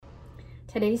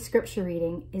Today's scripture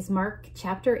reading is Mark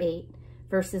chapter 8,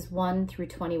 verses 1 through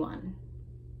 21.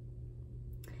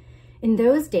 In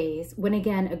those days, when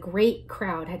again a great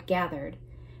crowd had gathered,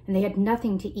 and they had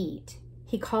nothing to eat,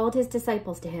 he called his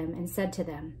disciples to him and said to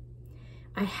them,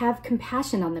 I have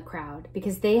compassion on the crowd,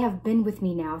 because they have been with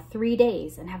me now 3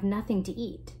 days and have nothing to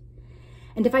eat.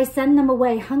 And if I send them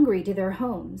away hungry to their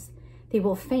homes, they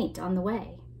will faint on the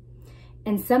way.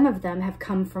 And some of them have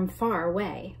come from far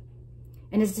away.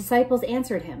 And his disciples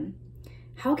answered him,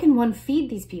 How can one feed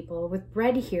these people with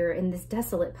bread here in this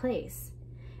desolate place?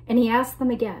 And he asked them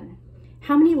again,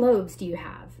 How many loaves do you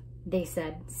have? They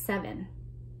said, 7.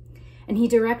 And he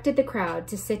directed the crowd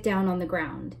to sit down on the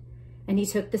ground. And he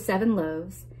took the 7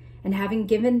 loaves, and having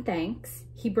given thanks,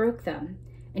 he broke them,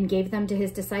 and gave them to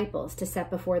his disciples to set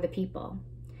before the people.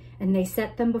 And they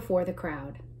set them before the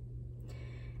crowd.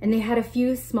 And they had a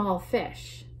few small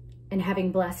fish, and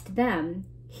having blessed them,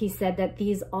 he said that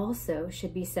these also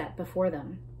should be set before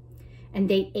them. And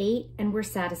they ate and were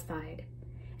satisfied.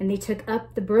 And they took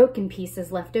up the broken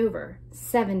pieces left over,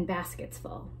 7 baskets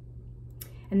full.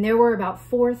 And there were about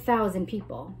 4,000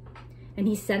 people. And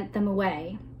he sent them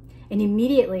away. And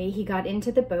immediately he got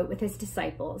into the boat with his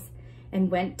disciples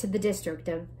and went to the district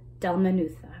of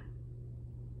Dalmanutha.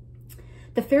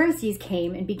 The Pharisees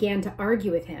came and began to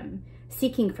argue with him,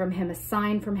 seeking from him a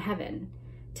sign from heaven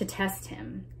to test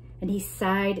him. And he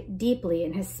sighed deeply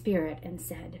in his spirit and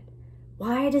said,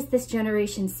 Why does this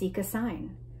generation seek a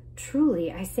sign?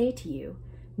 Truly, I say to you,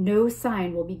 no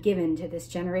sign will be given to this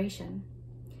generation.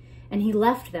 And he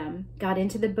left them, got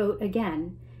into the boat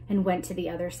again, and went to the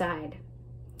other side.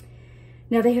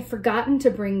 Now they had forgotten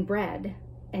to bring bread,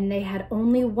 and they had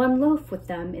only 1 loaf with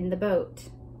them in the boat.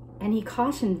 And he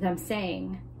cautioned them,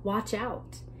 saying, Watch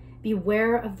out,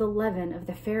 beware of the leaven of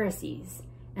the Pharisees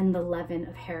and the leaven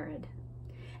of Herod.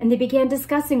 And they began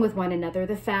discussing with one another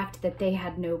the fact that they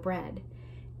had no bread.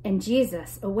 And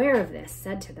Jesus, aware of this,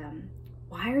 said to them,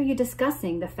 Why are you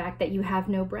discussing the fact that you have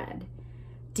no bread?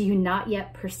 Do you not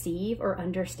yet perceive or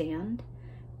understand?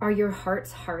 Are your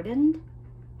hearts hardened?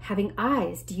 Having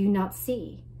eyes, do you not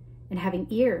see? And having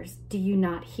ears, do you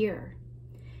not hear?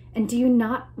 And do you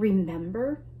not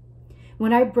remember?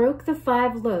 When I broke the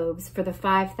 5 loaves for the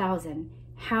 5,000,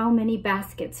 how many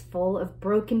baskets full of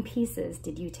broken pieces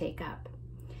did you take up?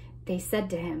 They said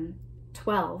to him,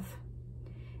 12.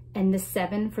 And the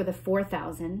 7 for the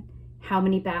 4,000, how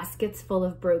many baskets full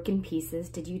of broken pieces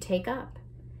did you take up?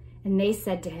 And they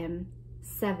said to him,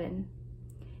 7.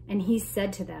 And he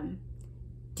said to them,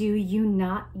 Do you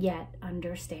not yet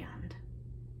understand?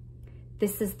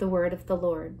 This is the word of the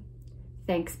Lord.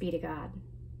 Thanks be to God.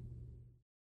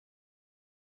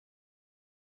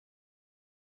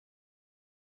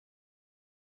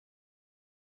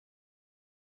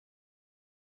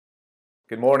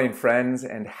 Good morning, friends,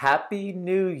 and Happy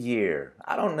New Year.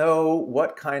 I don't know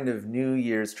what kind of New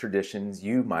Year's traditions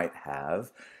you might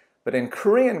have, but in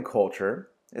Korean culture,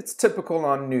 it's typical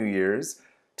on New Year's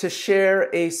to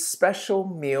share a special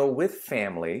meal with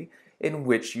family in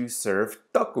which you serve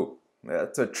tteokguk.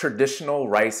 That's a traditional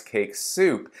rice cake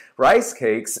soup. Rice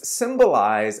cakes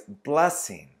symbolize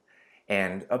blessing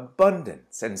and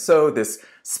abundance, and so this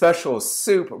special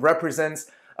soup represents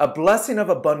a blessing of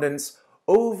abundance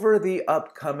over the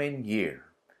upcoming year.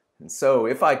 And so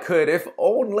if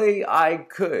only I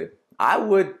could, I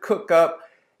would cook up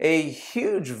a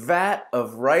huge vat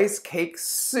of rice cake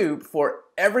soup for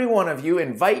every one of you,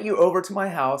 invite you over to my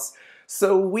house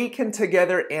so we can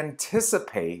together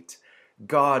anticipate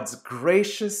God's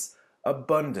gracious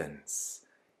abundance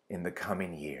in the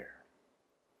coming year.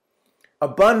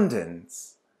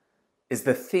 Abundance is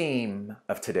the theme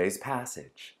of today's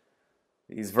passage.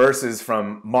 These verses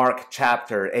from Mark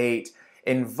chapter 8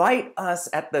 invite us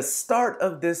at the start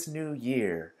of this new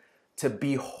year to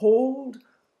behold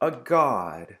a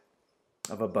God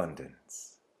of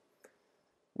abundance.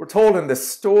 We're told in this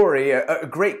story a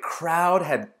great crowd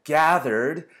had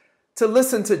gathered to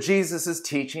listen to Jesus'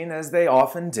 teaching, as they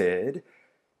often did,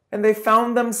 and they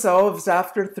found themselves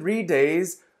after 3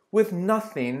 days with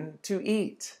nothing to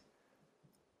eat.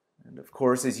 And of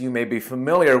course, as you may be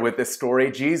familiar with this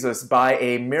story, Jesus, by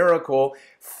a miracle,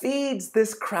 feeds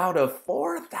this crowd of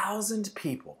 4,000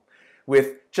 people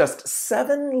with just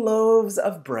 7 loaves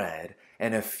of bread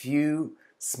and a few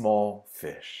small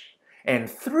fish. And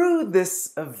through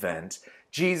this event,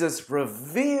 Jesus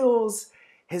reveals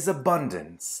his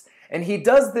abundance, and he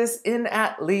does this in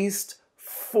at least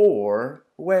 4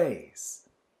 ways.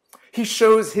 He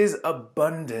shows his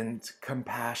abundant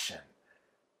compassion.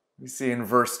 We see in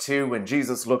verse 2, when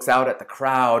Jesus looks out at the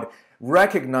crowd,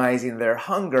 recognizing their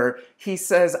hunger, he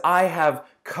says, I have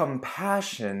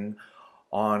compassion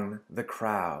on the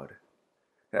crowd.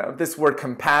 Now, this word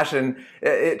compassion,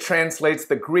 it translates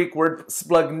the Greek word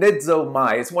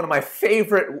splagnidzomai. It's one of my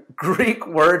favorite Greek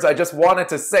words. I just wanted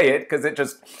to say it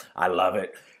because I love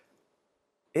it.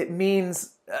 It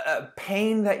means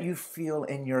pain that you feel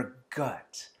in your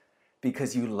gut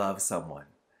because you love someone.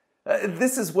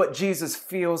 This is what Jesus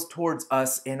feels towards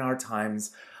us in our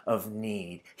times of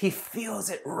need. He feels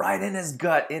it right in his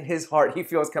gut, in his heart. He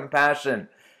feels compassion.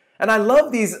 And I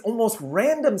love these almost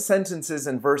random sentences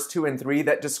in verse 2 and 3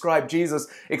 that describe Jesus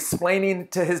explaining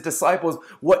to his disciples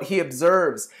what he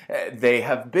observes. They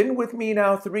have been with me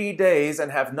now 3 days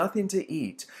and have nothing to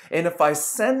eat. And if I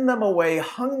send them away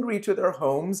hungry to their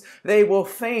homes, they will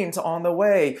faint on the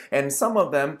way. And some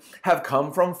of them have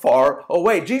come from far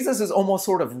away. Jesus is almost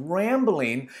sort of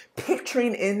rambling,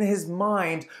 picturing in his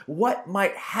mind what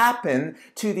might happen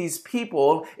to these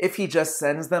people if he just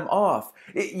sends them off.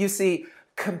 You see,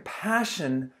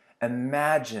 compassion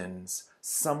imagines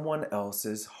someone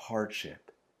else's hardship.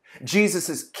 Jesus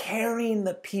is carrying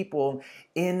the people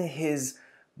in his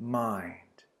mind,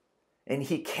 and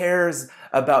he cares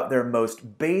about their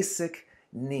most basic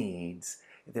needs,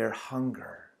 their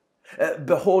hunger.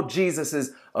 Behold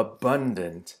Jesus'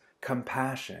 abundant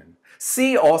compassion.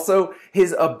 See also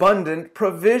his abundant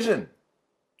provision.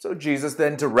 So Jesus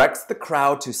then directs the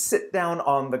crowd to sit down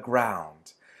on the ground.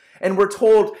 And we're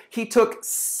told he took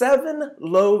 7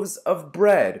 loaves of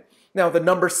bread. Now, the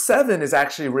number 7 is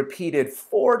actually repeated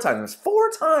 4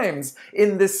 times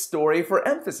in this story for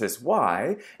emphasis.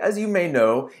 Why? As you may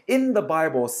know, in the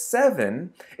Bible,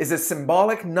 7 is a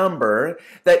symbolic number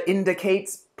that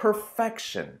indicates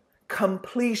perfection,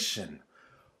 completion,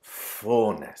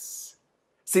 fullness.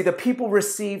 See, the people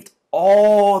received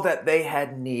all that they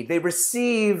had need. They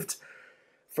received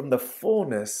from the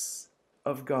fullness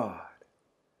of God.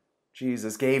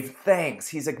 Jesus gave thanks.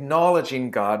 He's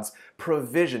acknowledging God's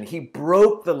provision. He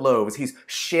broke the loaves. He's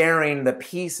sharing the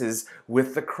pieces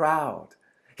with the crowd.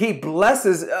 He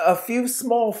blesses a few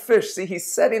small fish. See,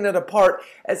 he's setting it apart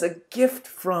as a gift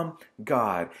from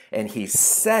God. And he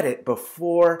set it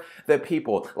before the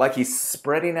people, like he's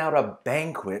spreading out a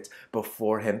banquet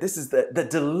before him. This is the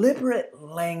deliberate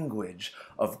language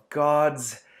of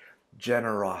God's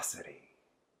generosity.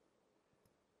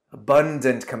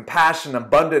 Abundant compassion,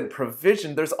 abundant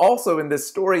provision. There's also in this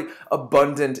story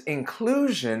abundant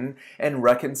inclusion and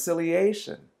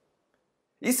reconciliation.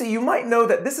 You see, you might know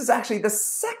that this is actually the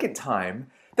second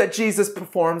time that Jesus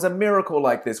performs a miracle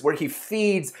like this, where he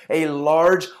feeds a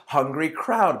large, hungry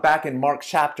crowd. Back in Mark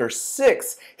chapter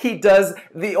 6, he does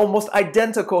the almost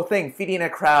identical thing, feeding a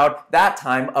crowd, that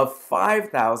time, of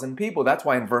 5,000 people. That's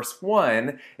why in verse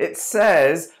 1, it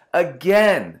says,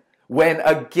 again, when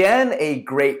again a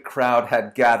great crowd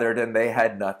had gathered and they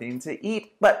had nothing to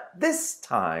eat. But this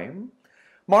time,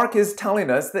 Mark is telling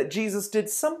us that Jesus did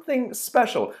something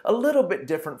special, a little bit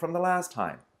different from the last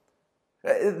time.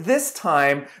 This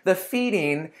time, the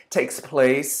feeding takes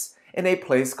place in a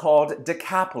place called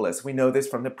Decapolis. We know this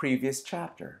from the previous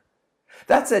chapter.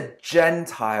 That's a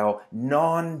Gentile,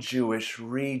 non-Jewish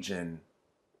region.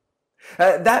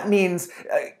 That means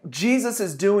Jesus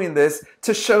is doing this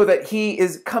to show that he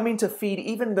is coming to feed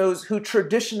even those who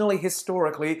traditionally,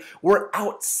 historically, were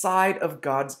outside of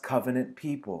God's covenant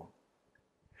people.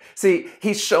 See,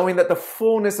 he's showing that the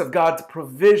fullness of God's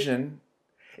provision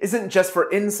isn't just for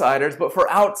insiders, but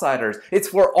for outsiders. It's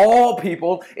for all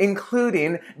people,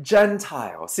 including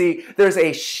Gentiles. See, there's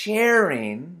a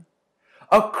sharing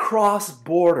across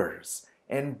borders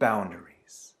and boundaries.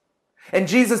 And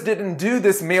Jesus didn't do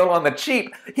this meal on the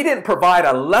cheap. He didn't provide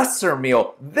a lesser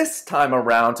meal this time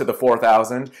around to the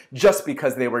 4,000 just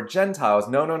because they were Gentiles.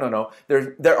 No.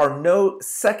 There are no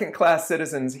second-class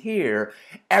citizens here.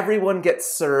 Everyone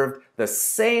gets served the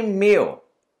same meal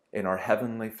in our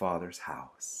Heavenly Father's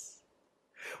house.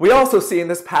 We also see in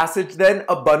this passage then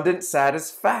abundant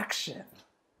satisfaction.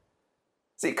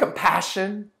 See,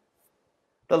 compassion,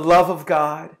 the love of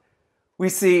God. We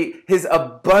see his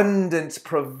abundant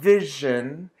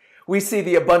provision. We see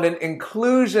the abundant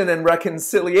inclusion and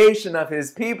reconciliation of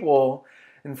his people.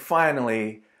 And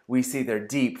finally, we see their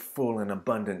deep, full, and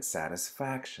abundant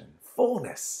satisfaction.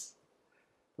 Fullness.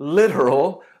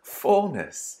 Literal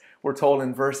fullness. We're told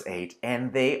in verse 8,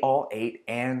 and they all ate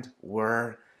and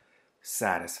were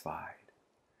satisfied.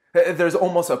 There's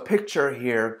almost a picture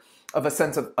here of a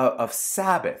sense of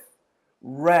Sabbath,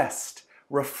 rest,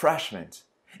 refreshment.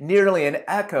 Nearly an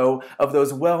echo of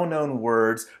those well-known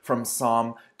words from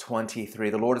Psalm 23.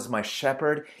 The Lord is my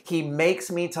shepherd. He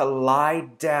makes me to lie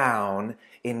down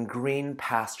in green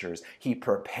pastures. He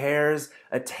prepares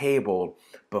a table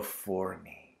before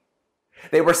me.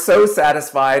 They were so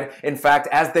satisfied, in fact,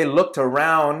 as they looked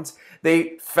around,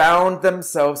 they found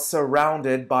themselves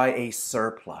surrounded by a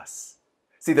surplus.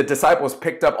 See, the disciples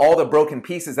picked up all the broken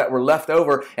pieces that were left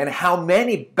over, and how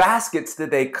many baskets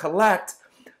did they collect?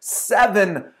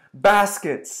 7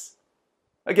 baskets.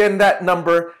 Again, that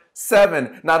number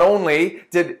 7. Not only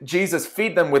did Jesus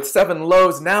feed them with 7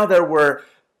 loaves, now there were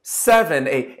 7,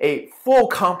 a full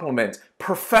complement,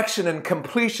 perfection and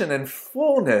completion and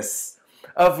fullness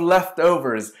of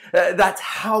leftovers. That's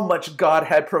how much God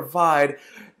had provided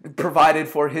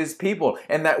for his people.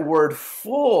 And that word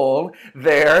full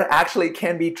there actually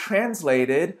can be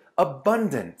translated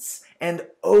abundance and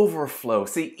overflow.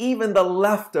 See, even the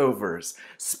leftovers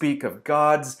speak of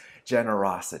God's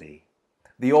generosity.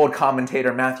 The old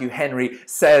commentator Matthew Henry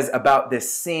says about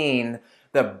this scene,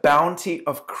 the bounty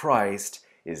of Christ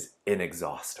is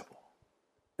inexhaustible.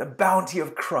 The bounty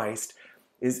of Christ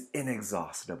is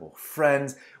inexhaustible.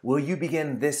 Friends, will you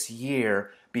begin this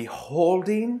year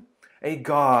beholding a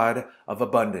God of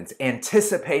abundance,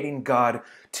 anticipating God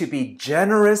to be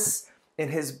generous in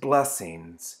his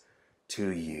blessings to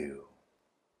you?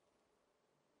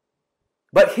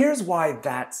 But here's why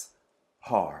that's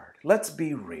hard. Let's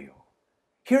be real.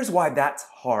 Here's why that's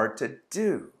hard to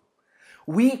do.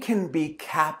 We can be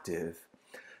captive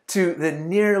to the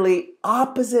nearly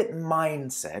opposite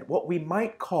mindset, what we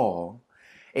might call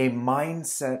a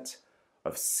mindset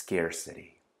of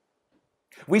scarcity.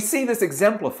 We see this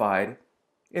exemplified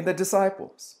in the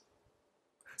disciples.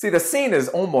 See, the scene is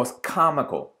almost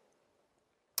comical.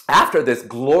 After this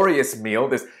glorious meal,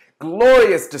 this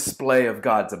glorious display of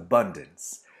God's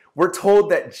abundance, we're told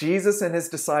that Jesus and his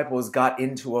disciples got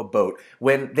into a boat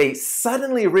when they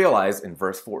suddenly realized, in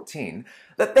verse 14,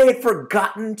 that they had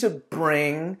forgotten to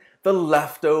bring the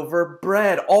leftover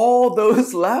bread. All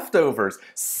those leftovers,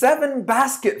 7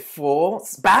 baskets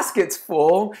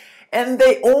full, and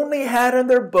they only had in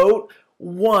their boat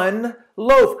 1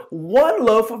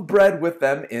 loaf of bread with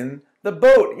them in the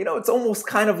boat. You know, it's almost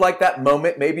kind of like that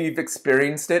moment, maybe you've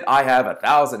experienced it, I have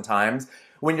 1,000 times,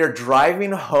 when you're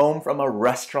driving home from a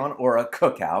restaurant or a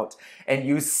cookout and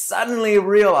you suddenly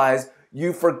realize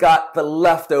you forgot the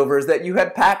leftovers that you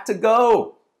had packed to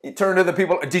go. You turn to the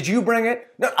people, did you bring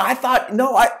it?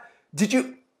 Did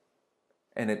you?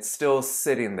 And it's still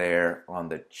sitting there on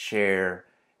the chair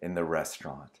in the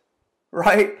restaurant,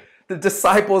 right? The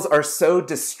disciples are so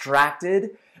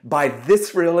distracted by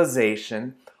this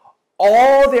realization.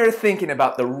 All they're thinking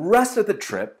about the rest of the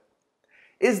trip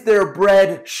is their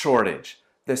bread shortage,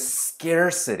 the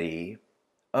scarcity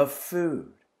of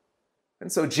food.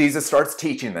 And so Jesus starts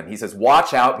teaching them. He says,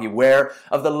 watch out, beware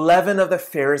of the leaven of the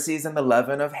Pharisees and the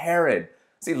leaven of Herod.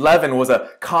 See, leaven was a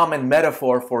common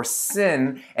metaphor for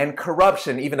sin and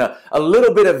corruption. Even a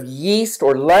little bit of yeast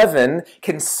or leaven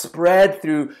can spread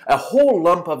through a whole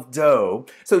lump of dough.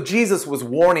 So Jesus was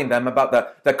warning them about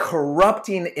the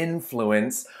corrupting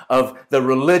influence of the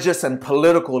religious and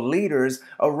political leaders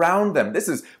around them. This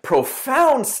is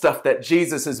profound stuff that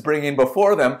Jesus is bringing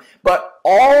before them, but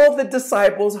all the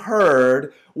disciples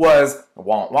heard was,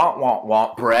 want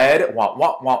bread,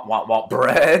 want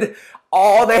bread.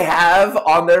 All they have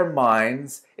on their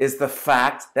minds is the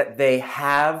fact that they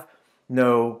have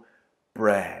no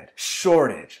bread.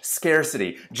 Shortage,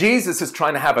 scarcity. Jesus is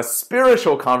trying to have a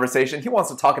spiritual conversation. He wants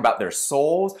to talk about their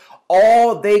souls.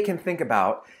 All they can think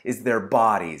about is their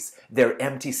bodies, their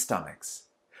empty stomachs.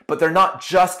 But they're not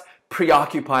just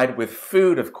preoccupied with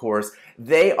food, of course.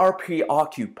 They are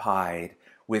preoccupied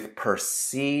with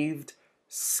perceived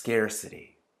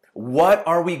scarcity. What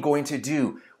are we going to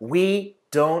do? We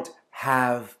don't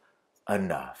have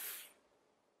enough.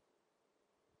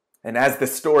 And as the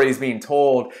story is being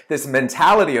told, this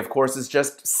mentality, of course, is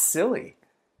just silly.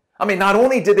 I mean, not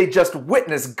only did they just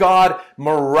witness God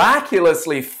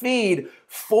miraculously feed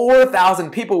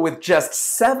 4,000 people with just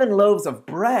 7 loaves of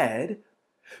bread,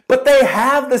 but they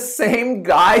have the same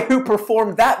guy who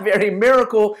performed that very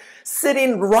miracle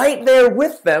sitting right there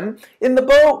with them in the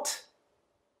boat.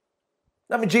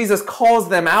 I mean, Jesus calls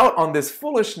them out on this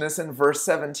foolishness in verse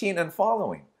 17 and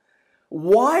following.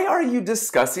 Why are you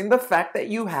discussing the fact that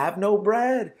you have no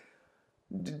bread?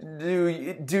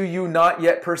 Do you not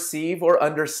yet perceive or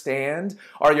understand?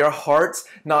 Are your hearts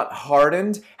not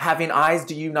hardened? Having eyes,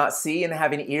 do you not see? And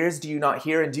having ears, do you not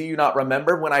hear? And do you not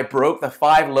remember when I broke the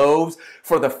 5 loaves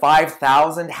for the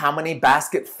 5,000? How many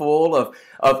basketful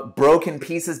of broken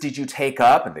pieces did you take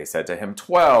up? And they said to him,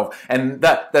 12. And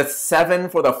the 7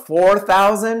 for the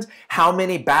 4,000? How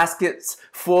many baskets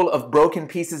full of broken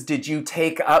pieces did you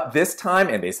take up this time?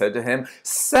 And they said to him,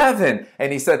 7.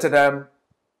 And he said to them,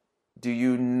 do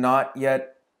you not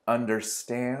yet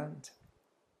understand?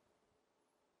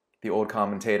 The old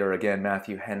commentator, again,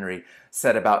 Matthew Henry,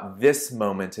 said about this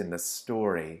moment in the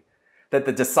story that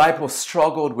the disciples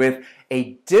struggled with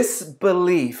a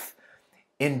disbelief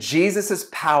in Jesus'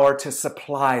 power to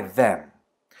supply them,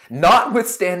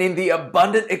 notwithstanding the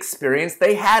abundant experience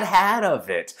they had had of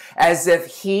it, as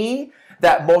if he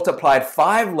that multiplied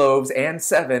 5 loaves and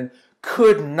 7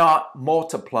 could not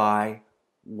multiply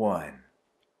 1.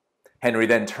 Henry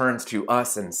then turns to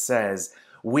us and says,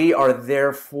 "We are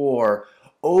therefore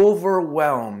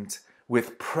overwhelmed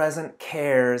with present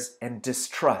cares and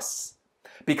distrusts,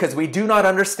 because we do not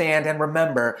understand and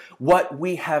remember what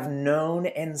we have known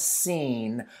and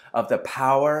seen of the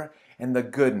power and the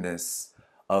goodness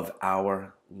of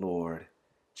our Lord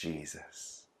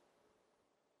Jesus."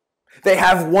 They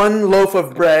have 1 loaf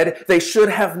of bread. They should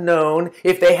have known,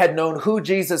 if they had known who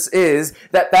Jesus is,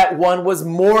 that that one was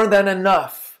more than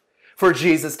enough for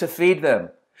Jesus to feed them.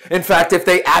 In fact, if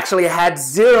they actually had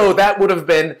 0, that would have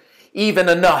been even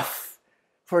enough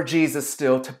for Jesus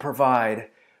still to provide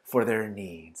for their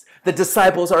needs. The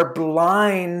disciples are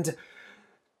blind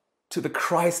to the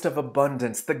Christ of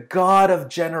abundance, the God of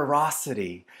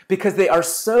generosity, because they are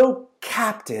so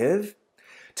captive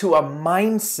to a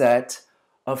mindset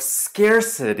of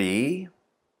scarcity,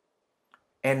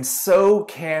 and so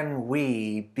can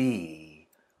we be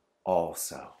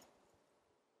also.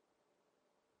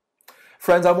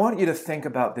 Friends, I want you to think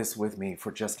about this with me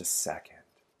for just a second.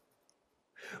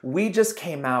 We just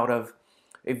came out of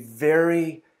a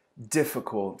very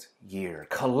difficult year,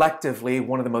 collectively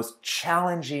one of the most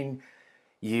challenging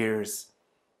years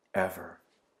ever.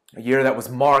 A year that was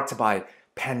marked by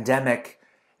pandemic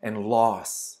and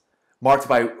loss, marked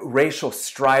by racial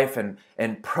strife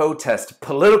and protest,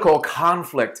 political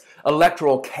conflict,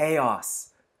 electoral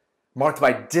chaos, marked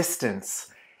by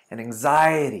distance and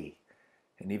anxiety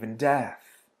and even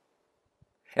death.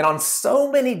 And on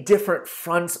so many different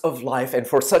fronts of life and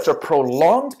for such a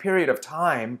prolonged period of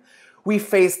time, we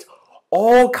faced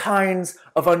all kinds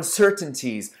of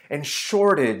uncertainties and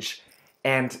shortage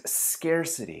and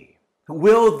scarcity.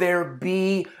 Will there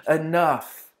be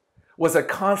enough? Was a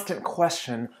constant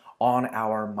question on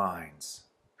our minds.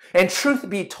 And truth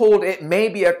be told, it may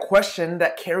be a question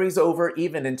that carries over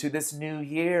even into this new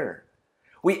year.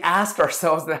 We asked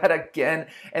ourselves that again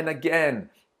and again.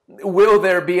 Will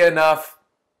there be enough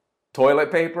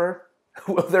toilet paper?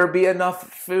 Will there be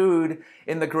enough food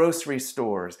in the grocery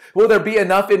stores? Will there be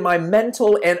enough in my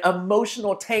mental and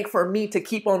emotional tank for me to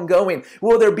keep on going?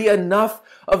 Will there be enough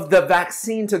of the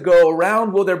vaccine to go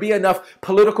around? Will there be enough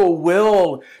political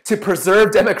will to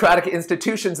preserve democratic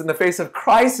institutions in the face of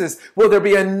crisis? Will there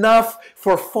be enough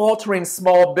for faltering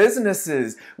small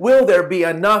businesses? Will there be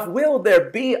enough? Will there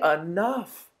be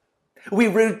enough? We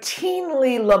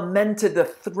routinely lamented the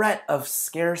threat of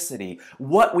scarcity,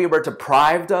 what we were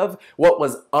deprived of, what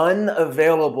was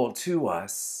unavailable to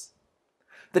us.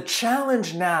 The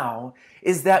challenge now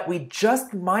is that we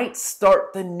just might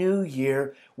start the new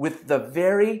year with the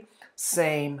very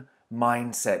same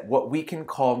mindset, what we can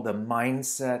call the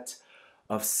mindset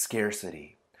of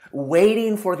scarcity.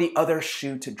 Waiting for the other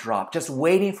shoe to drop, just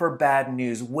waiting for bad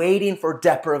news, waiting for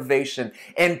deprivation,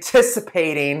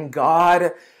 anticipating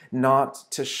God not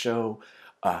to show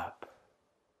up.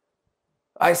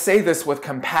 I say this with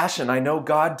compassion. I know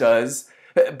God does,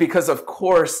 because of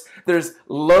course there's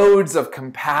loads of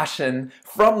compassion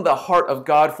from the heart of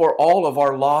God for all of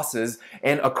our losses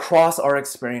and across our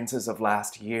experiences of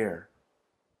last year.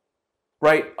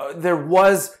 Right? There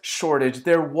was shortage,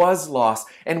 there was loss,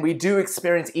 and we do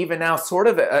experience even now sort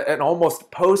of an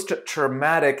almost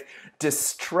post-traumatic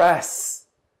distress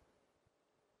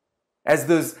as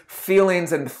those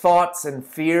feelings and thoughts and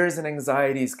fears and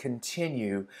anxieties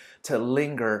continue to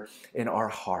linger in our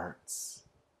hearts.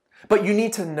 But you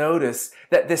need to notice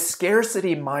that this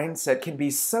scarcity mindset can be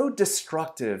so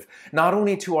destructive, not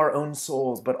only to our own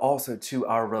souls, but also to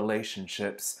our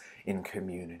relationships in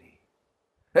community.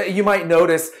 You might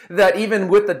notice that even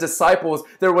with the disciples,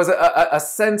 there was a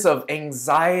sense of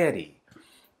anxiety.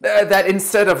 That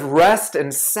instead of rest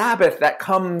and Sabbath that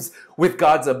comes with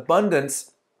God's abundance,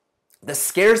 the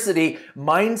scarcity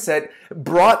mindset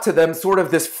brought to them sort of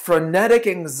this frenetic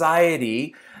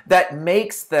anxiety that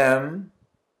makes them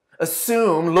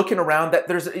assume, looking around, that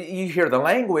you hear the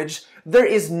language, there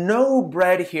is no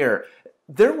bread here.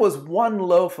 There was 1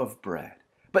 loaf of bread.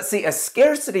 But see, a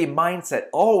scarcity mindset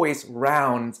always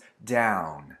rounds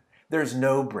down. There's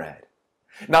no bread.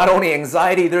 Not only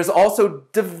anxiety, there's also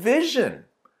division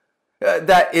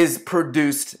that is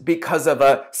produced because of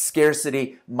a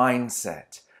scarcity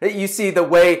mindset. You see the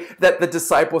way that the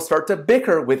disciples start to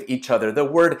bicker with each other. The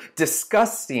word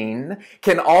disgusting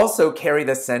can also carry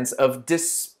the sense of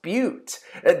dispute.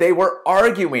 They were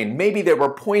arguing. Maybe they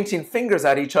were pointing fingers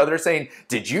at each other saying,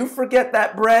 "Did you forget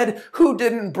that bread? Who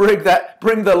didn't bring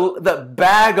the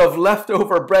bag of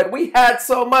leftover bread? We had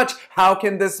so much. How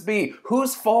can this be?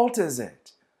 Whose fault is it?"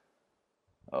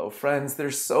 Oh, friends,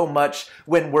 there's so much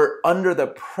when we're under the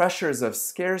pressures of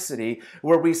scarcity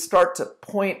where we start to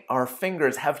point our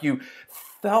fingers. Have you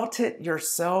felt it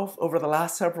yourself over the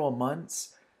last several months?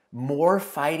 More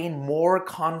fighting, more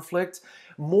conflict,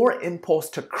 more impulse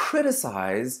to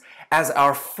criticize as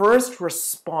our first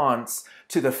response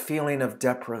to the feeling of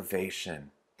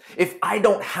deprivation. If I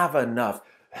don't have enough,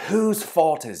 whose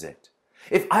fault is it?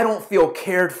 If I don't feel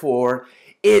cared for,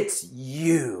 it's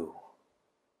you.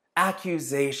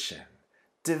 Accusation,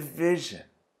 division.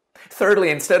 Thirdly,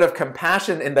 instead of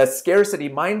compassion in the scarcity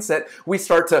mindset, we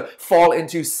start to fall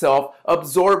into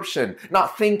self-absorption,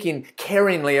 not thinking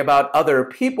caringly about other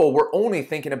people. We're only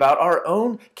thinking about our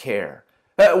own care.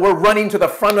 We're running to the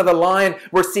front of the line.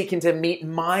 We're seeking to meet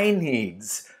my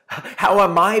needs. How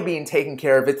am I being taken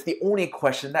care of? It's the only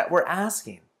question that we're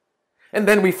asking. And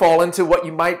then we fall into what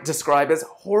you might describe as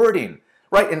hoarding.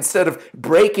 Right? Instead of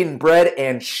breaking bread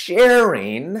and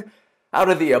sharing out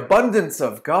of the abundance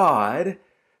of God,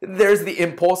 there's the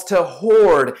impulse to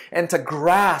hoard and to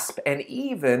grasp and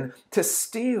even to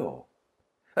steal.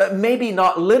 Maybe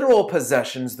not literal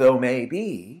possessions, though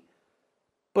maybe,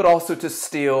 but also to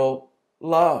steal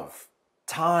love,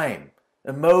 time,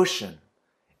 emotion,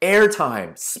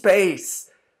 airtime, space,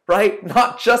 right?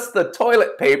 Not just the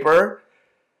toilet paper,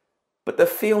 but the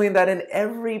feeling that in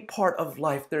every part of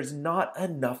life, there's not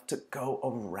enough to go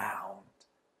around.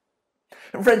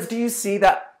 And friends, do you see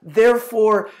that?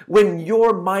 Therefore, when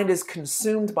your mind is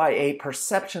consumed by a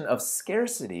perception of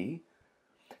scarcity,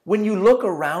 when you look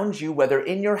around you, whether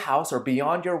in your house or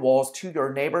beyond your walls, to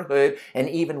your neighborhood, and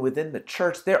even within the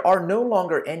church, there are no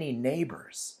longer any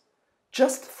neighbors,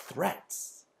 just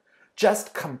threats,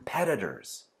 just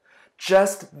competitors,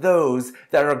 just those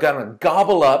that are going to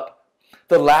gobble up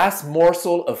the last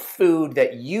morsel of food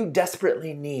that you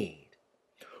desperately need,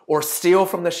 or steal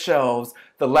from the shelves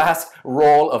the last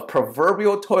roll of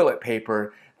proverbial toilet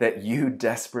paper that you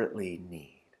desperately need.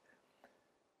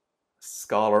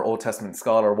 Old Testament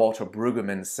scholar Walter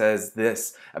Brueggemann says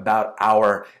this about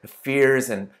our fears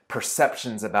and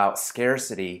perceptions about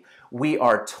scarcity. We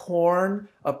are torn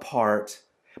apart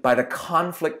by the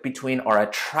conflict between our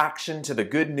attraction to the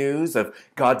good news of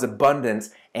God's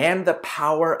abundance and the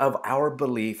power of our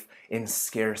belief in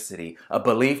scarcity, a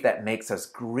belief that makes us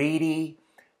greedy,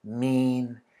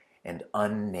 mean, and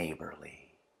unneighborly.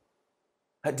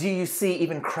 Do you see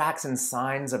even cracks and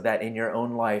signs of that in your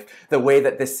own life? The way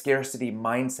that this scarcity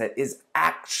mindset is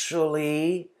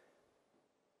actually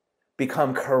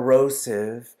become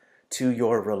corrosive to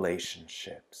your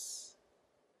relationships.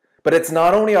 But it's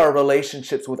not only our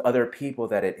relationships with other people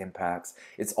that it impacts,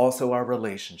 it's also our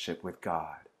relationship with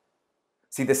God.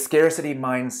 See, the scarcity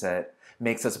mindset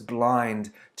makes us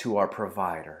blind to our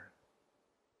provider.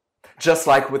 Just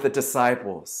like with the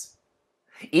disciples,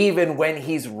 even when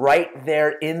he's right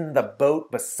there in the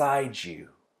boat beside you,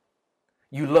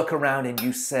 you look around and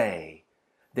you say,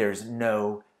 "There's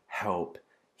no help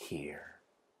here."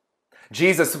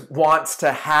 Jesus wants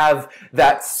to have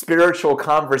that spiritual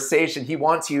conversation. He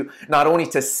wants you not only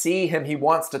to see him, he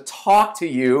wants to talk to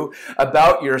you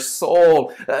about your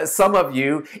soul. Some of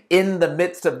you, in the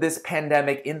midst of this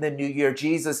pandemic, in the new year,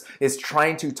 Jesus is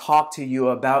trying to talk to you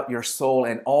about your soul,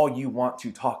 and all you want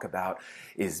to talk about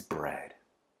is bread.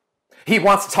 He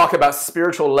wants to talk about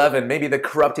spiritual leaven, maybe the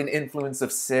corrupting influence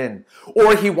of sin.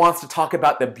 Or he wants to talk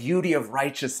about the beauty of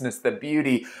righteousness, the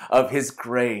beauty of his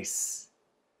grace.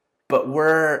 But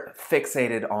we're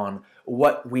fixated on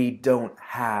what we don't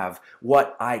have,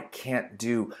 what I can't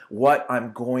do, what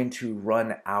I'm going to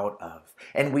run out of.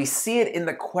 And we see it in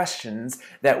the questions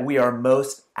that we are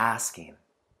most asking.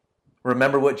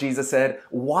 Remember what Jesus said?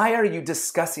 Why are you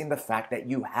discussing the fact that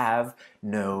you have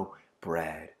no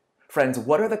bread? Friends,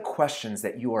 what are the questions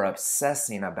that you are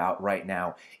obsessing about right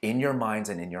now in your minds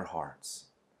and in your hearts?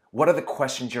 What are the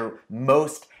questions you're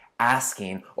most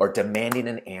asking or demanding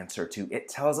an answer to? It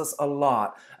tells us a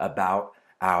lot about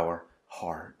our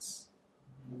hearts.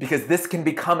 Because this can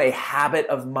become a habit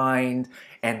of mind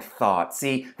and thought.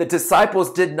 See, the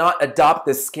disciples did not adopt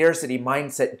this scarcity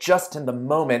mindset just in the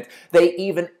moment. They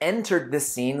even entered the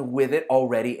scene with it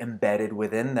already embedded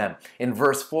within them. In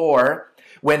verse 4,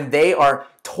 When they are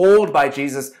told by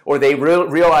Jesus, or they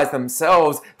realize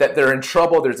themselves that they're in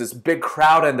trouble, there's this big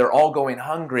crowd and they're all going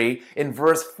hungry, in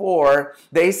verse 4,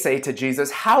 they say to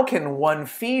Jesus, "How can one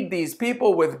feed these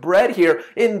people with bread here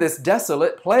in this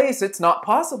desolate place? It's not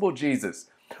possible, Jesus.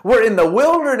 We're in the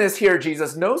wilderness here,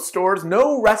 Jesus. No stores,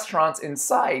 no restaurants in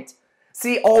sight."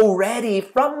 See, already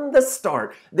from the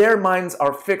start, their minds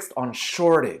are fixed on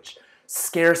shortage,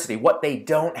 scarcity, what they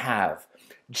don't have.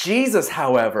 Jesus,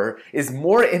 however, is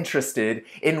more interested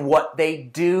in what they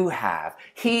do have.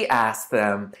 He asks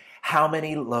them, "How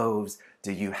many loaves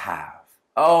do you have?"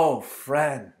 Oh,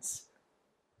 friends,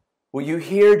 will you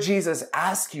hear Jesus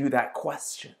ask you that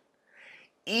question?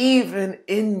 Even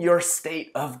in your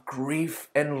state of grief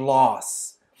and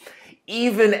loss,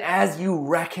 even as you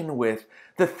reckon with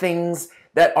the things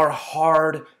that are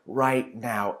hard right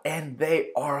now, and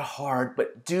they are hard,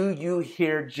 but do you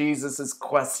hear Jesus'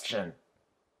 question?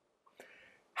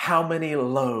 How many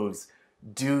loaves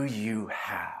do you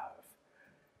have?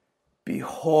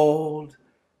 Behold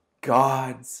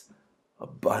God's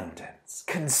abundance.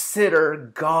 Consider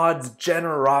God's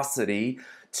generosity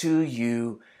to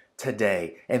you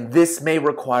today. And this may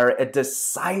require a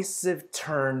decisive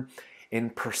turn in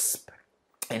perspective.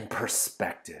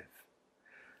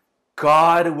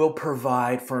 God will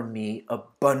provide for me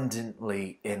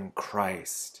abundantly in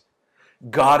Christ.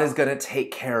 God is going to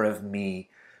take care of me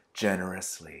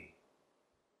generously.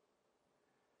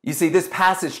 You see, this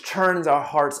passage turns our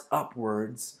hearts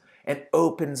upwards and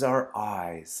opens our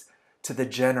eyes to the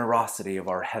generosity of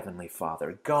our Heavenly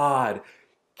Father. God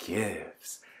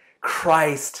gives.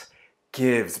 Christ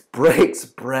gives, breaks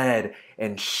bread,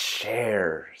 and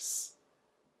shares.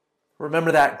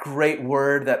 Remember that great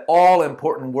word, that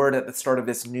all-important word at the start of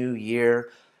this new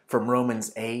year from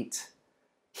Romans 8?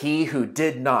 He who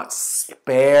did not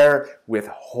spare,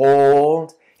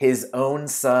 withhold his own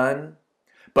Son,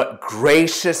 but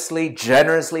graciously,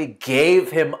 generously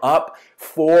gave him up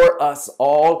for us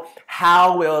all,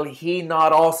 how will he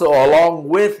not also, along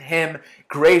with him,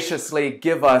 graciously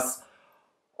give us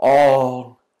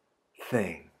all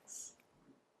things?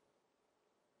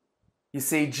 You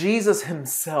see, Jesus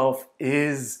himself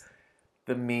is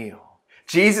the meal.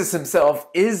 Jesus himself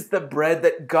is the bread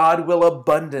that God will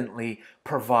abundantly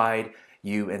provide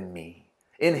you and me.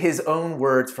 In his own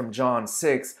words from John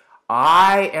 6,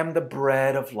 "I am the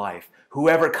bread of life.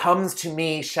 Whoever comes to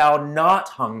me shall not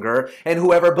hunger, and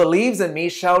whoever believes in me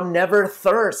shall never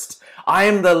thirst. I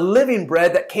am the living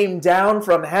bread that came down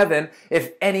from heaven.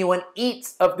 If anyone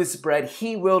eats of this bread,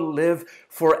 he will live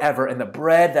forever. And the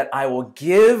bread that I will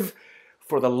give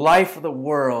for the life of the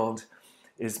world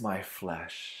is my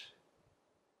flesh."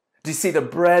 Do you see, the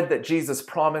bread that Jesus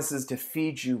promises to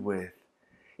feed you with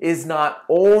is not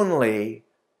only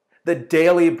the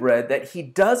daily bread that he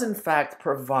does in fact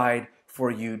provide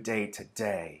for you day to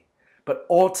day, but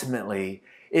ultimately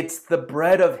it's the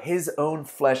bread of his own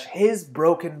flesh, his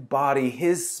broken body,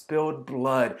 his spilled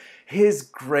blood, his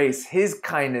grace, his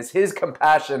kindness, his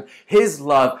compassion, his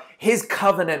love, his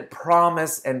covenant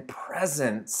promise and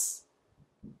presence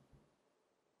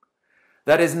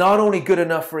that is not only good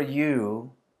enough for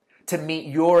you to meet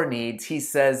your needs. He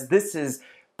says, "This is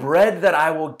bread that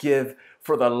I will give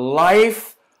for the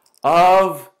life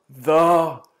of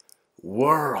the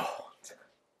world."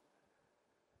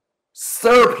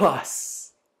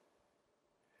 Surplus.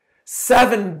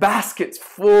 7 baskets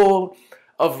full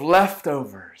of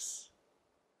leftovers,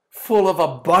 full of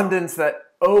abundance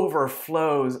that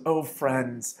overflows. Oh,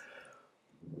 friends,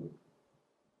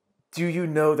 do you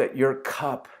know that your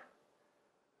cup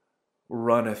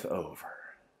runneth over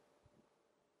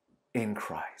in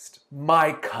Christ?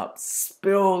 My cup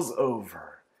spills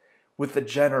over with the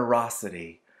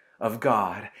generosity of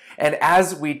God. And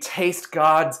as we taste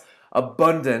God's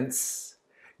abundance,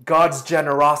 God's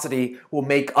generosity will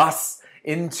make us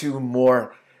into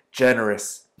more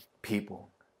generous people.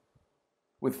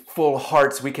 With full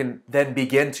hearts, we can then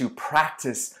begin to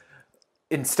practice,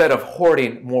 instead of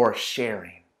hoarding, more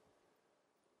sharing.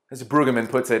 As Brueggemann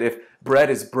puts it, if bread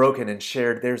is broken and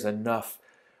shared, there's enough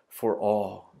for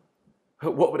all.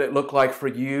 What would it look like for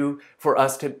you, for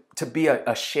us to be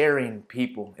a sharing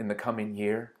people in the coming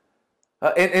year?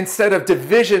 Instead of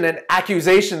division and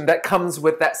accusation that comes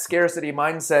with that scarcity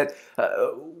mindset,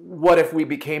 what if we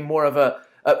became more of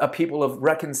a people of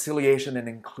reconciliation and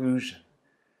inclusion,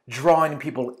 drawing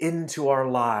people into our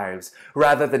lives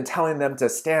rather than telling them to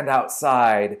stand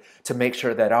outside to make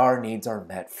sure that our needs are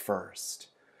met first?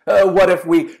 What if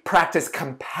we practice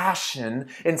compassion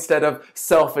instead of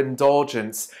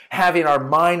self-indulgence, having our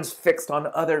minds fixed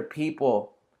on other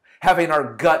people, having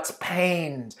our guts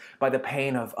pained by the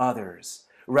pain of others,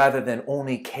 rather than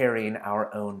only carrying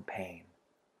our own pain.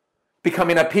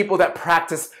 Becoming a people that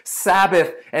practice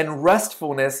Sabbath and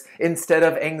restfulness instead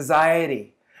of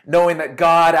anxiety, knowing that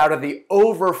God, out of the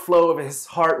overflow of his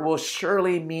heart, will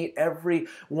surely meet every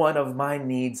one of my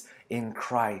needs in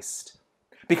Christ.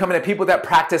 Becoming a people that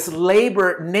practice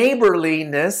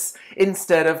neighborliness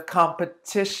instead of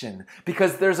competition,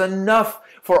 because there's enough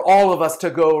for all of us to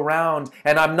go around.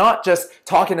 And I'm not just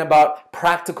talking about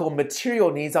practical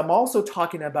material needs, I'm also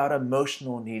talking about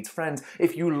emotional needs. Friends,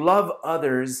 if you love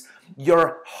others,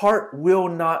 your heart will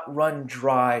not run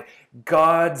dry.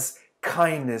 God's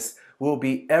kindness will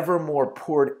be evermore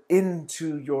poured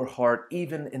into your heart,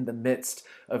 even in the midst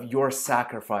of your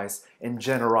sacrifice and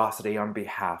generosity on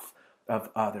behalf of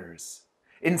others.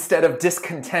 Instead of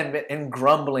discontentment and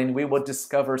grumbling, we will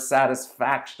discover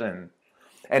satisfaction.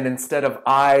 And instead of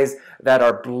eyes that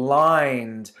are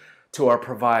blind to our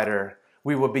provider,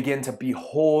 we will begin to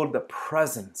behold the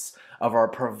presence of our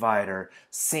provider,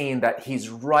 seeing that he's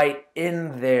right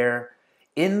in there,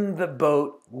 in the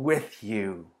boat with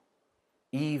you,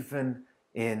 even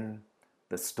in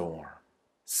the storm.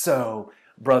 So,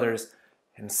 brothers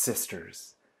and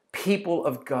sisters, people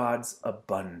of God's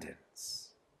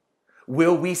abundance,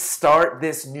 will we start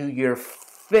this new year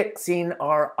fixing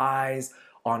our eyes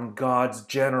on God's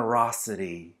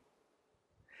generosity,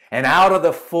 and out of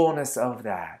the fullness of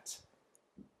that,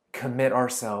 commit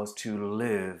ourselves to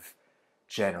live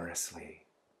generously?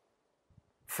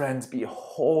 Friends,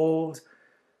 behold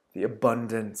the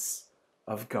abundance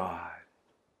of God.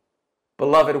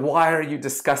 Beloved, why are you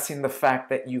discussing the fact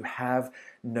that you have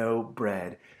no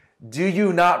bread? Do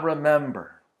you not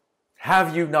remember?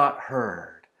 Have you not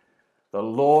heard? The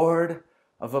Lord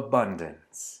of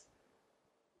abundance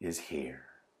is here.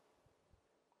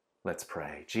 Let's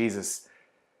pray. Jesus,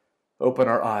 open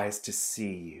our eyes to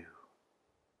see you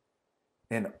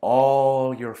in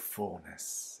all your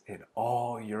fullness, in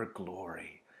all your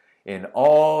glory, in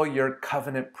all your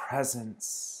covenant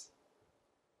presence.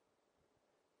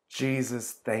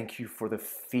 Jesus, thank you for the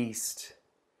feast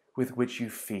with which you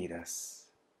feed us.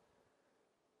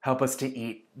 Help us to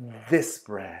eat this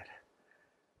bread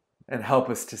and help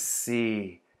us to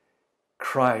see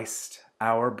Christ,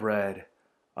 our bread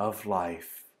of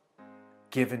life,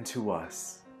 given to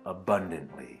us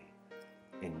abundantly.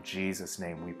 In Jesus'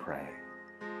 name we pray.